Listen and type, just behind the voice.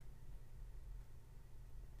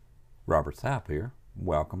Robert Sapp here.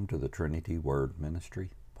 Welcome to the Trinity Word Ministry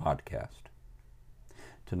podcast.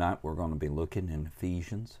 Tonight we're going to be looking in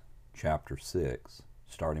Ephesians chapter 6,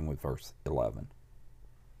 starting with verse 11.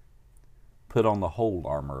 Put on the whole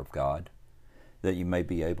armor of God, that you may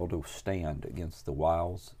be able to stand against the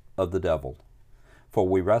wiles of the devil. For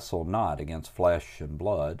we wrestle not against flesh and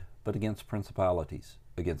blood, but against principalities,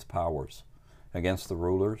 against powers, against the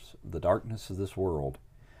rulers of the darkness of this world,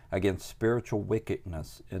 against spiritual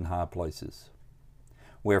wickedness in high places.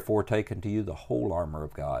 Wherefore take unto you the whole armor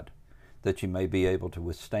of God, that ye may be able to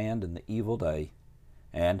withstand in the evil day,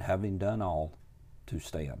 and having done all, to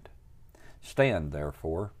stand. Stand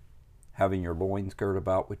therefore, having your loins girt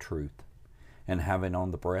about with truth, and having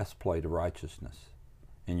on the breastplate of righteousness,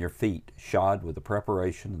 and your feet shod with the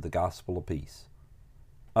preparation of the gospel of peace.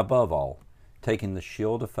 Above all, taking the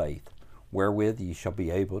shield of faith, wherewith ye shall be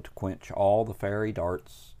able to quench all the fiery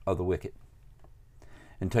darts of the wicked.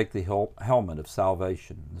 And take the helmet of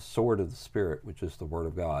salvation, the sword of the Spirit, which is the word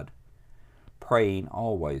of God, praying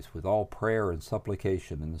always with all prayer and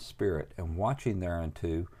supplication in the Spirit, and watching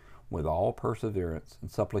thereunto with all perseverance and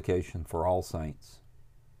supplication for all saints.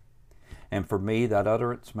 And for me that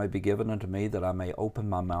utterance may be given unto me, that I may open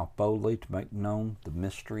my mouth boldly to make known the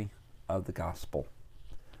mystery of the gospel,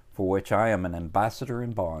 for which I am an ambassador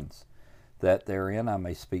in bonds, that therein I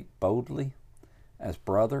may speak boldly as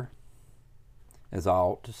brother, as I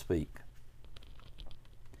ought to speak.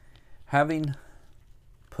 Having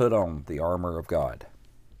put on the armor of God,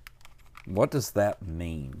 what does that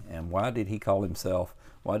mean? And why did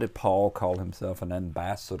Paul call himself an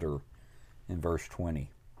ambassador in verse 20?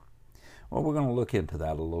 Well, we're going to look into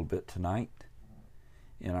that a little bit tonight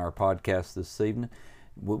in our podcast this evening.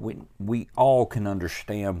 We all can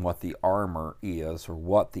understand what the armor is, or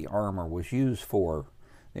what the armor was used for.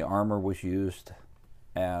 The armor was used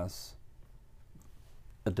as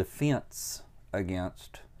a defense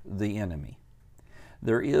against the enemy.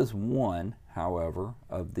 There is one, however,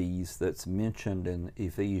 of these that's mentioned in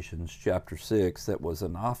Ephesians chapter 6 that was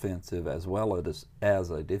an offensive as well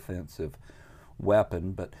as a defensive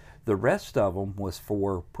weapon, but the rest of them was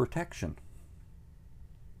for protection.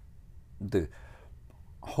 The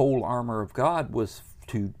whole armor of God was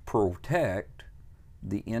to protect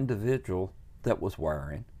the individual that was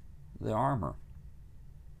wearing the armor.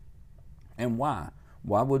 And why?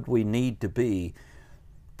 Why would we need to be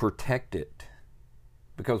protected?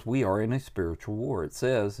 Because we are in a spiritual war. It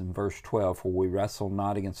says in verse 12, for we wrestle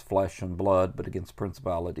not against flesh and blood, but against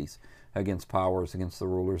principalities, against powers, against the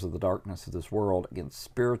rulers of the darkness of this world, against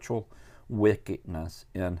spiritual wickedness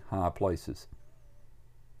in high places.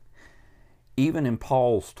 Even in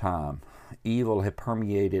Paul's time, evil had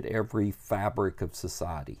permeated every fabric of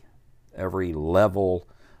society, every level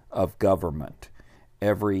of government,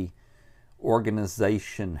 every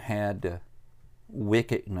organization had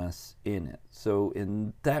wickedness in it. So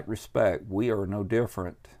in that respect, we are no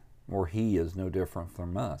different, or he is no different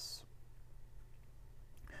from us.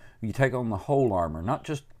 You take on the whole armor, not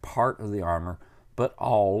just part of the armor, but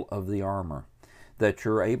all of the armor, that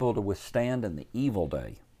you're able to withstand in the evil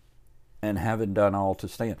day, and having done all, to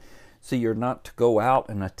stand. See, you're not to go out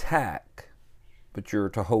and attack, but you're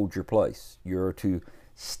to hold your place. You're to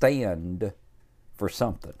stand for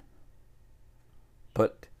something.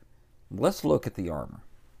 But let's look at the armor.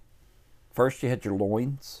 First, you had your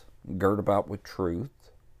loins girt about with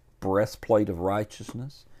truth, breastplate of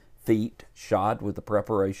righteousness, feet shod with the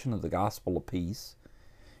preparation of the gospel of peace,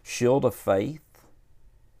 shield of faith,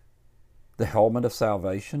 the helmet of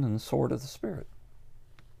salvation, and the sword of the Spirit.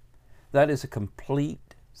 That is a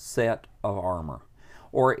complete set of armor,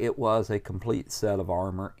 or it was a complete set of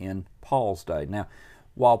armor in Paul's day. Now,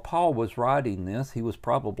 while Paul was writing this, he was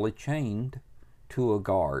probably chained to a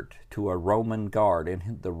guard, to a Roman guard,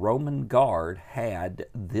 and the Roman guard had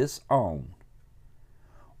this on,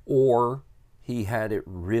 or he had it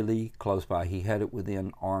really close by. He had it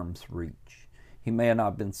within arm's reach. He may have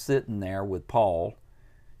not been sitting there with Paul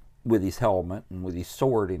with his helmet and with his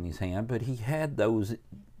sword in his hand, but he had those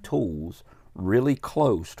tools really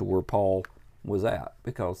close to where Paul was at,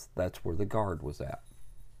 because that's where the guard was at.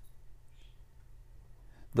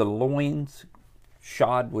 The loins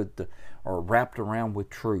shod with or wrapped around with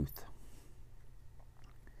truth.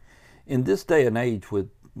 In this day and age, with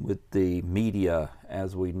the media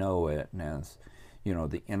as we know it, and as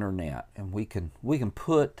the internet, and we can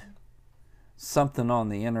put something on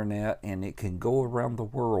the internet and it can go around the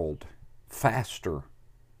world faster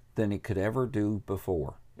than it could ever do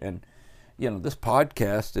before. And this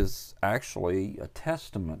podcast is actually a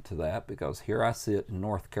testament to that, because here I sit in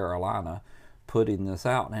North Carolina putting this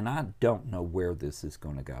out, and I don't know where this is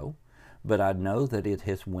going to go, but I know that it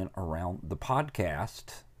has went around, the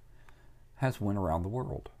podcast has went around the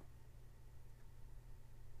world.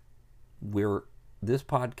 This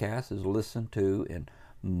podcast is listened to in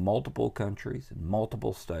multiple countries, in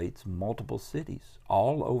multiple states, multiple cities,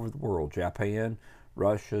 all over the world. Japan,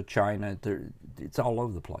 Russia, China, it's all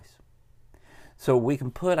over the place. So we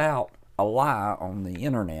can put out a lie on the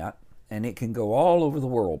internet and it can go all over the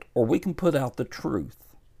world, or we can put out the truth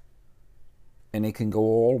and it can go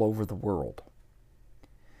all over the world.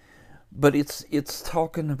 But it's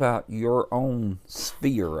talking about your own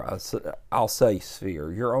sphere. I'll say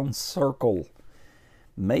sphere, your own circle.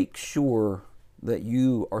 Make sure that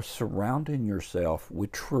you are surrounding yourself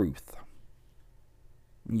with truth.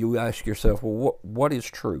 You ask yourself, well, what is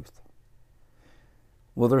truth?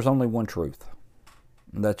 Well, there's only one truth,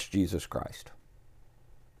 and that's Jesus Christ.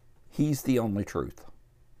 He's the only truth.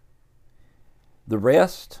 The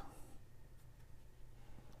rest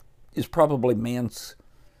is probably man's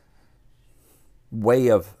way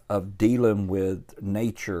of dealing with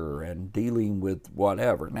nature and dealing with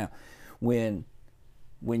whatever. Now, when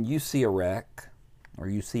you see a wreck, or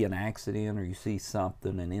you see an accident, or you see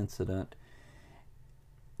something, an incident,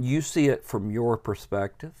 you see it from your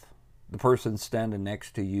perspective. The person standing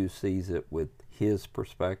next to you sees it with his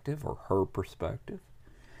perspective or her perspective.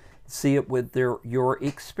 See it with your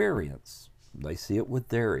experience. They see it with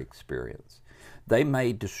their experience. They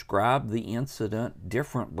may describe the incident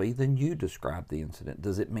differently than you describe the incident.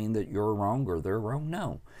 Does it mean that you're wrong or they're wrong?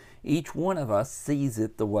 No. Each one of us sees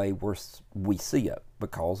it the way we see it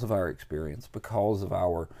because of our experience, because of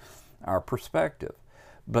our perspective.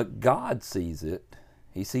 But God sees it.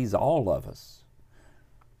 He sees all of us.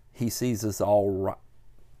 He sees us all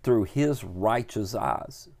through His righteous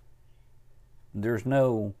eyes. There's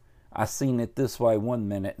no, I seen it this way one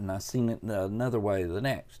minute and I seen it another way the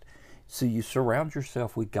next. So you surround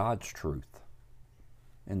yourself with God's truth.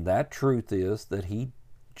 And that truth is that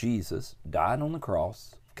Jesus, died on the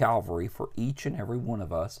cross, Calvary, for each and every one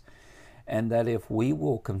of us. And that if we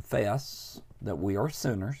will confess that we are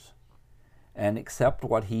sinners and accept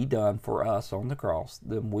what He done for us on the cross,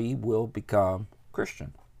 then we will become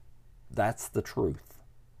Christian. That's the truth.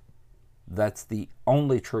 That's the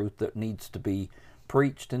only truth that needs to be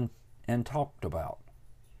preached and talked about.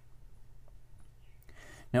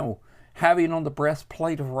 Now, having on the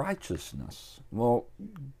breastplate of righteousness. Well,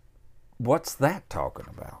 what's that talking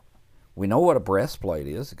about? We know what a breastplate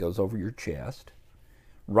is. It goes over your chest.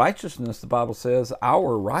 Righteousness, the Bible says,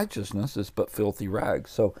 our righteousness is but filthy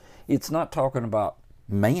rags. So it's not talking about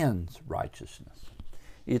man's righteousness.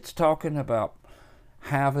 It's talking about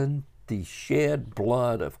having the shed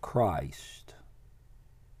blood of Christ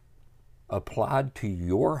applied to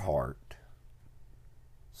your heart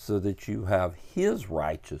so that you have His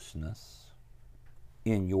righteousness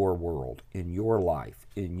in your world, in your life,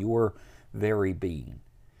 in your very being.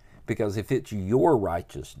 Because if it's your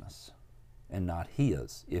righteousness and not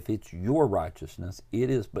His, if it's your righteousness, it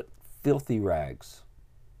is but filthy rags.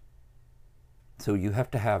 So you have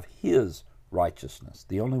to have His righteousness,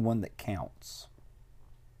 the only one that counts.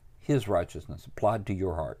 His righteousness applied to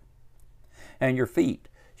your heart. And your feet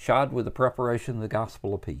shod with the preparation of the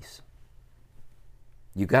gospel of peace.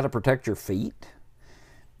 You got to protect your feet?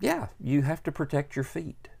 Yeah, you have to protect your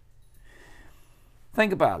feet.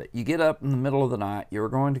 Think about it. You get up in the middle of the night, you're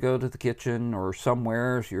going to go to the kitchen or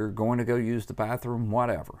somewhere, you're going to go use the bathroom,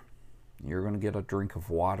 whatever. You're going to get a drink of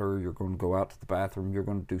water, you're going to go out to the bathroom, you're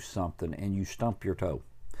going to do something, and you stump your toe.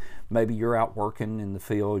 Maybe you're out working in the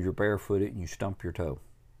field, you're barefooted, and you stump your toe.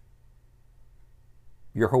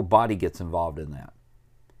 Your whole body gets involved in that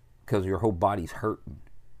because your whole body's hurting.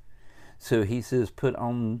 So He says, put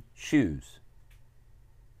on shoes.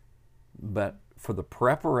 But for the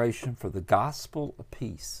preparation for the gospel of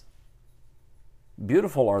peace.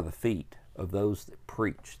 Beautiful are the feet of those that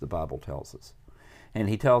preach, the Bible tells us. And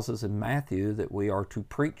He tells us in Matthew that we are to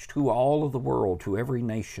preach to all of the world, to every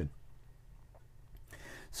nation.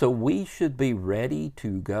 So we should be ready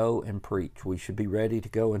to go and preach. We should be ready to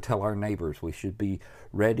go and tell our neighbors. We should be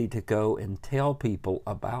ready to go and tell people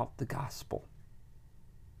about the gospel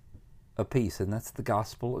of peace. And that's the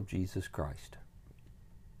gospel of Jesus Christ.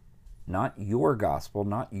 Not your gospel,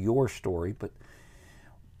 not your story, but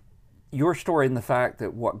your story in the fact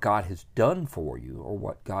that what God has done for you or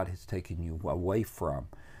what God has taken you away from.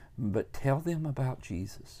 But tell them about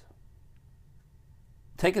Jesus.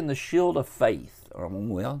 Taking the shield of faith.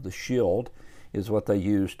 Well, the shield is what they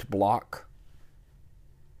use to block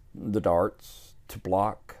the darts, to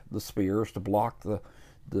block the spears, to block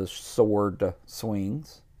the sword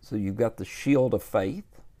swings. So you've got the shield of faith.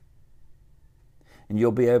 And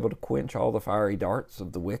you'll be able to quench all the fiery darts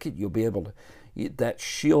of the wicked. You'll be able to, that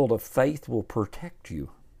shield of faith will protect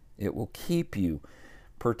you. It will keep you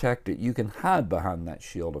protected. You can hide behind that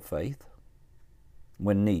shield of faith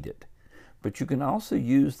when needed. But you can also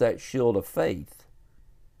use that shield of faith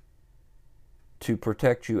to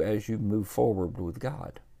protect you as you move forward with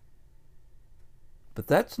God. But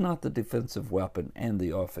that's not the defensive weapon and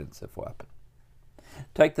the offensive weapon.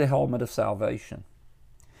 Take the helmet of salvation.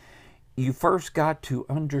 You first got to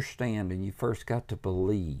understand and you first got to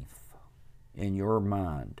believe in your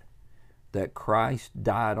mind that Christ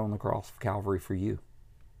died on the cross of Calvary for you.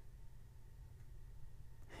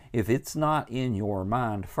 If it's not in your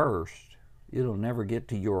mind first, it'll never get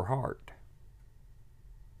to your heart.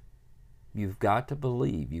 You've got to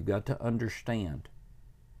believe. You've got to understand.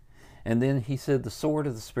 And then he said the sword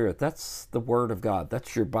of the Spirit. That's the Word of God.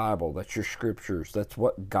 That's your Bible. That's your Scriptures. That's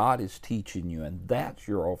what God is teaching you. And that's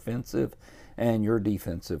your offensive and your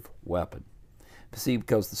defensive weapon. See,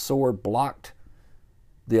 because the sword blocked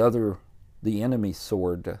the enemy's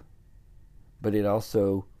sword, but it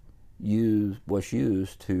also was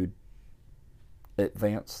used to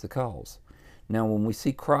advance the cause. Now, when we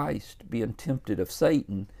see Christ being tempted of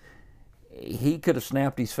Satan, he could have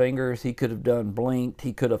snapped his fingers, he could have done blinked,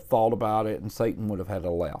 he could have thought about it, and Satan would have had to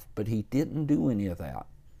left. But he didn't do any of that.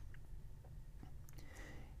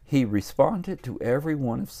 He responded to every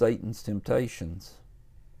one of Satan's temptations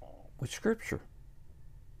with Scripture.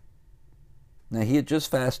 Now, he had just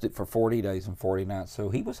fasted for 40 days and 40 nights,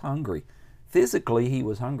 so he was hungry. Physically, he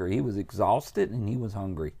was hungry. He was exhausted and he was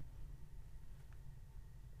hungry.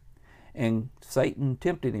 And Satan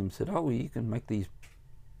tempted him, said, oh, you can make these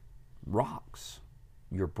rocks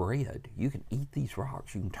your bread. You can eat these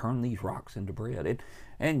rocks. You can turn these rocks into bread.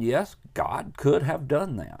 And yes, God could have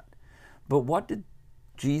done that. But what did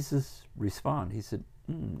Jesus respond? He said,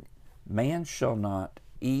 man shall not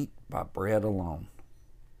eat by bread alone.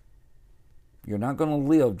 You're not going to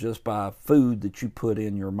live just by food that you put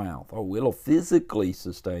in your mouth. Oh, it'll physically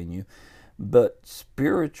sustain you, but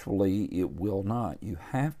spiritually it will not. You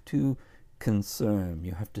have to consume.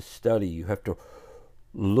 You have to study. You have to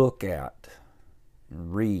look at,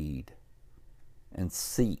 read, and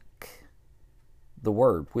seek the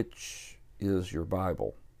Word, which is your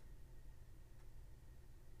Bible.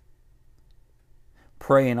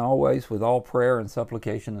 Praying always with all prayer and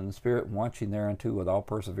supplication in the Spirit, and watching thereunto with all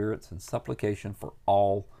perseverance and supplication for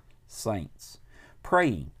all saints.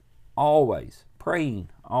 Praying always.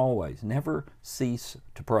 Never cease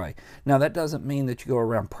to pray. Now, that doesn't mean that you go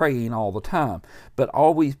around praying all the time, but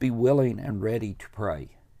always be willing and ready to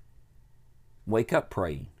pray. Wake up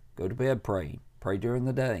praying. Go to bed praying. Pray during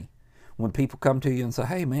the day. When people come to you and say,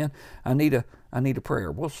 hey man, I need a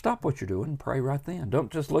prayer. Well, stop what you're doing and pray right then.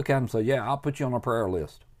 Don't just look at them and say, yeah, I'll put you on a prayer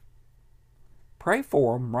list. Pray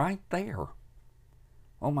for them right there.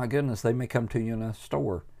 Oh my goodness, they may come to you in a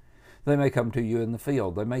store. They may come to you in the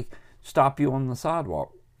field. They may stop you on the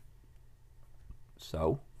sidewalk.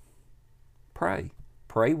 So, pray.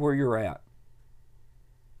 Pray where you're at.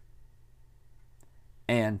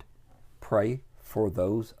 And pray for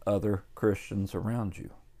those other Christians around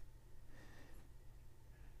you.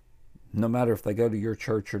 No matter if they go to your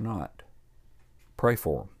church or not, pray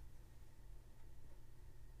for them.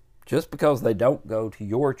 Just because they don't go to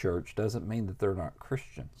your church doesn't mean that they're not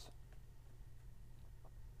Christians.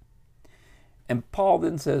 And Paul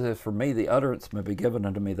then says, as for me, the utterance may be given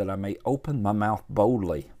unto me that I may open my mouth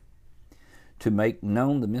boldly to make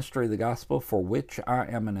known the mystery of the gospel, for which I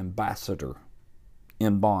am an ambassador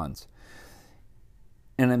in bonds.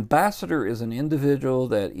 An ambassador is an individual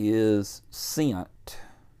that is sent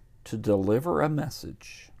to deliver a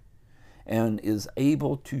message and is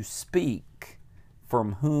able to speak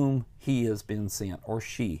from whom he has been sent or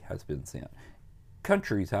she has been sent.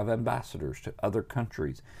 Countries have ambassadors to other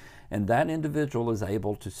countries, and that individual is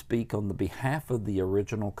able to speak on the behalf of the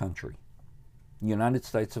original country. The United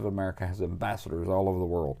States of America has ambassadors all over the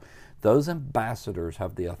world. Those ambassadors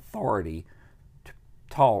have the authority to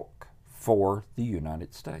talk for the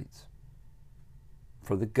United States,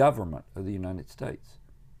 for the government of the United States.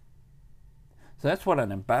 So that's what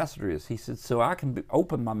an ambassador is. He said, so I can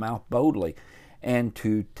open my mouth boldly and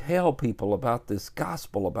to tell people about this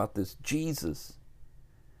gospel, about this Jesus,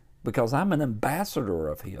 because I'm an ambassador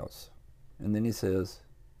of his. And then he says,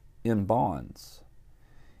 in bonds.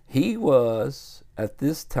 He was, at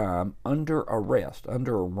this time, under arrest,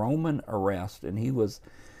 under a Roman arrest, and he was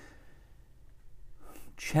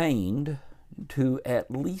chained to at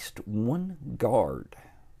least one guard.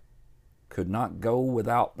 Could not go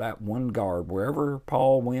without that one guard. Wherever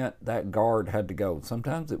Paul went, that guard had to go.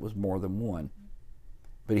 Sometimes it was more than one.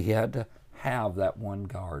 But he had to have that one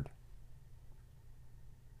guard.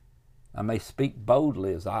 I may speak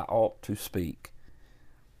boldly as I ought to speak.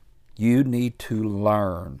 You need to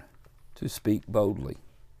learn to speak boldly.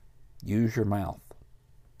 Use your mouth.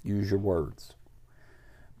 Use your words.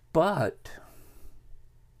 But,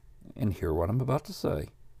 and hear what I'm about to say,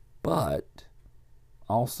 but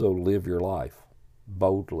also live your life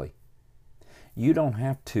boldly. You don't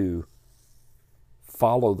have to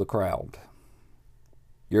follow the crowd.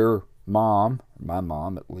 Your mom, my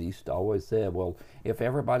mom at least, always said, well, if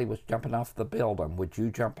everybody was jumping off the building, would you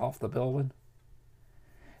jump off the building?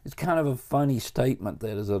 It's kind of a funny statement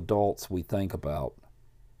that as adults we think about.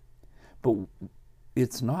 But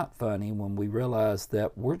it's not funny when we realize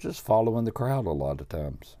that we're just following the crowd a lot of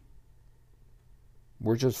times.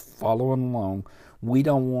 We're just following along. We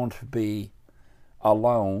don't want to be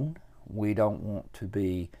alone. We don't want to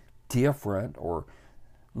be different or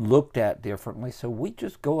looked at differently, so we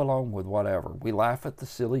just go along with whatever. We laugh at the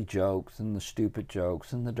silly jokes and the stupid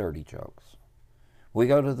jokes and the dirty jokes. We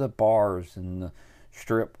go to the bars and the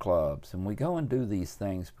strip clubs, and we go and do these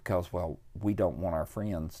things because, well, we don't want our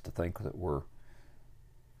friends to think that we're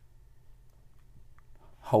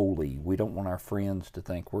holy. We don't want our friends to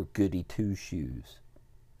think we're goody two-shoes.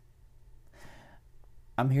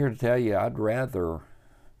 I'm here to tell you, I'd rather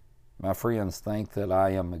my friends think that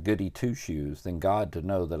I am a goody two-shoes than God to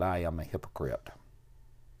know that I am a hypocrite.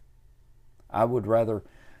 I would rather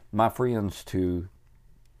my friends to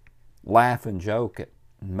laugh and joke and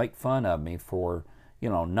make fun of me for,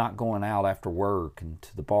 not going out after work and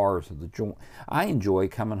to the bars or the joint. I enjoy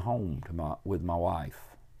coming home with my wife.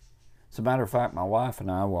 As a matter of fact, my wife and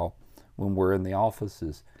I, when we're in the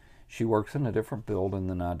offices, she works in a different building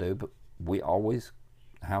than I do, but we always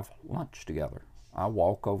have lunch together. I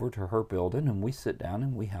walk over to her building and we sit down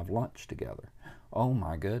and we have lunch together. Oh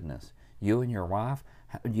my goodness. You and your wife,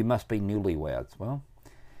 you must be newlyweds. Well,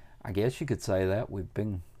 I guess you could say that. We've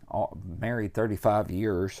been married 35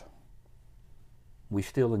 years. We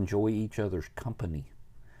still enjoy each other's company.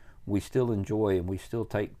 We still enjoy and we still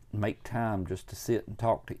make time just to sit and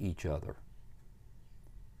talk to each other.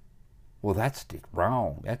 Well, that's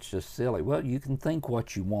wrong. That's just silly. Well, you can think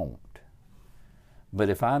what you want. But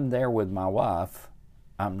if I'm there with my wife,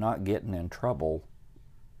 I'm not getting in trouble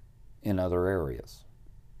in other areas.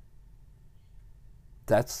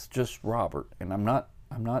 That's just Robert. And I'm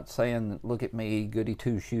not saying that, look at me, goody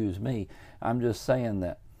two-shoes me. I'm just saying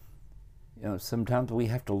that, sometimes we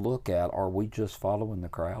have to look at, are we just following the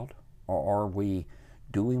crowd? Or are we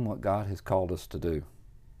doing what God has called us to do?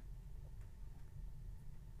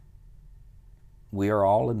 We are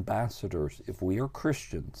all ambassadors. If we are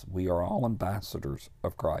Christians, we are all ambassadors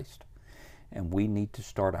of Christ. And we need to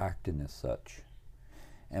start acting as such.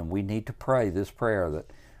 And we need to pray this prayer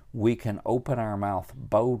that we can open our mouth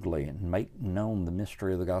boldly and make known the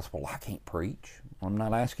mystery of the gospel. I can't preach. I'm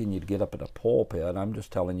not asking you to get up at a pulpit. I'm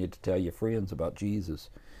just telling you to tell your friends about Jesus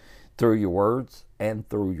through your words and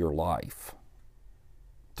through your life,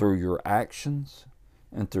 through your actions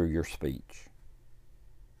and through your speech.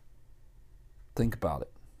 Think about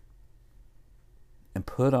it. And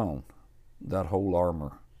put on that whole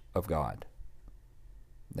armor of God.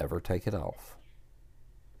 Never take it off.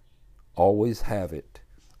 Always have it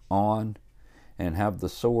on and have the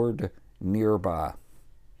sword nearby.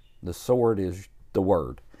 The sword is the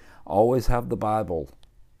word. Always have the Bible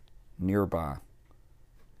nearby.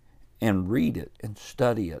 And read it and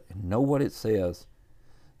study it and know what it says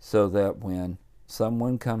so that when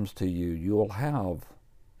someone comes to you, you'll have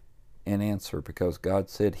an answer, because God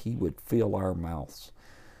said He would fill our mouths.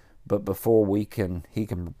 But before He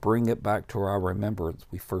can bring it back to our remembrance,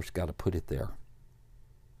 we first got to put it there.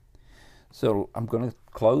 So I'm going to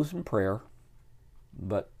close in prayer,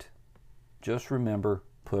 but just remember,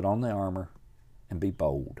 put on the armor and be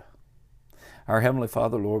bold. Our Heavenly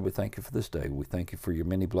Father, Lord, we thank You for this day. We thank You for Your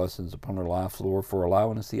many blessings upon our life, Lord, for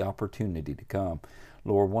allowing us the opportunity to come,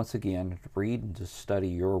 Lord, once again, to read and to study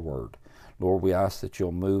Your word. Lord, we ask that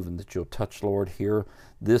You'll move and that You'll touch, Lord, here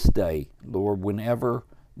this day. Lord, whenever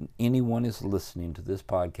anyone is listening to this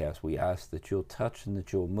podcast, we ask that You'll touch and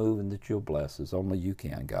that You'll move and that You'll bless as only You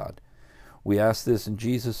can, God. We ask this in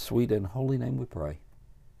Jesus' sweet and holy name we pray.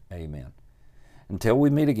 Amen. Until we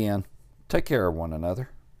meet again, take care of one another.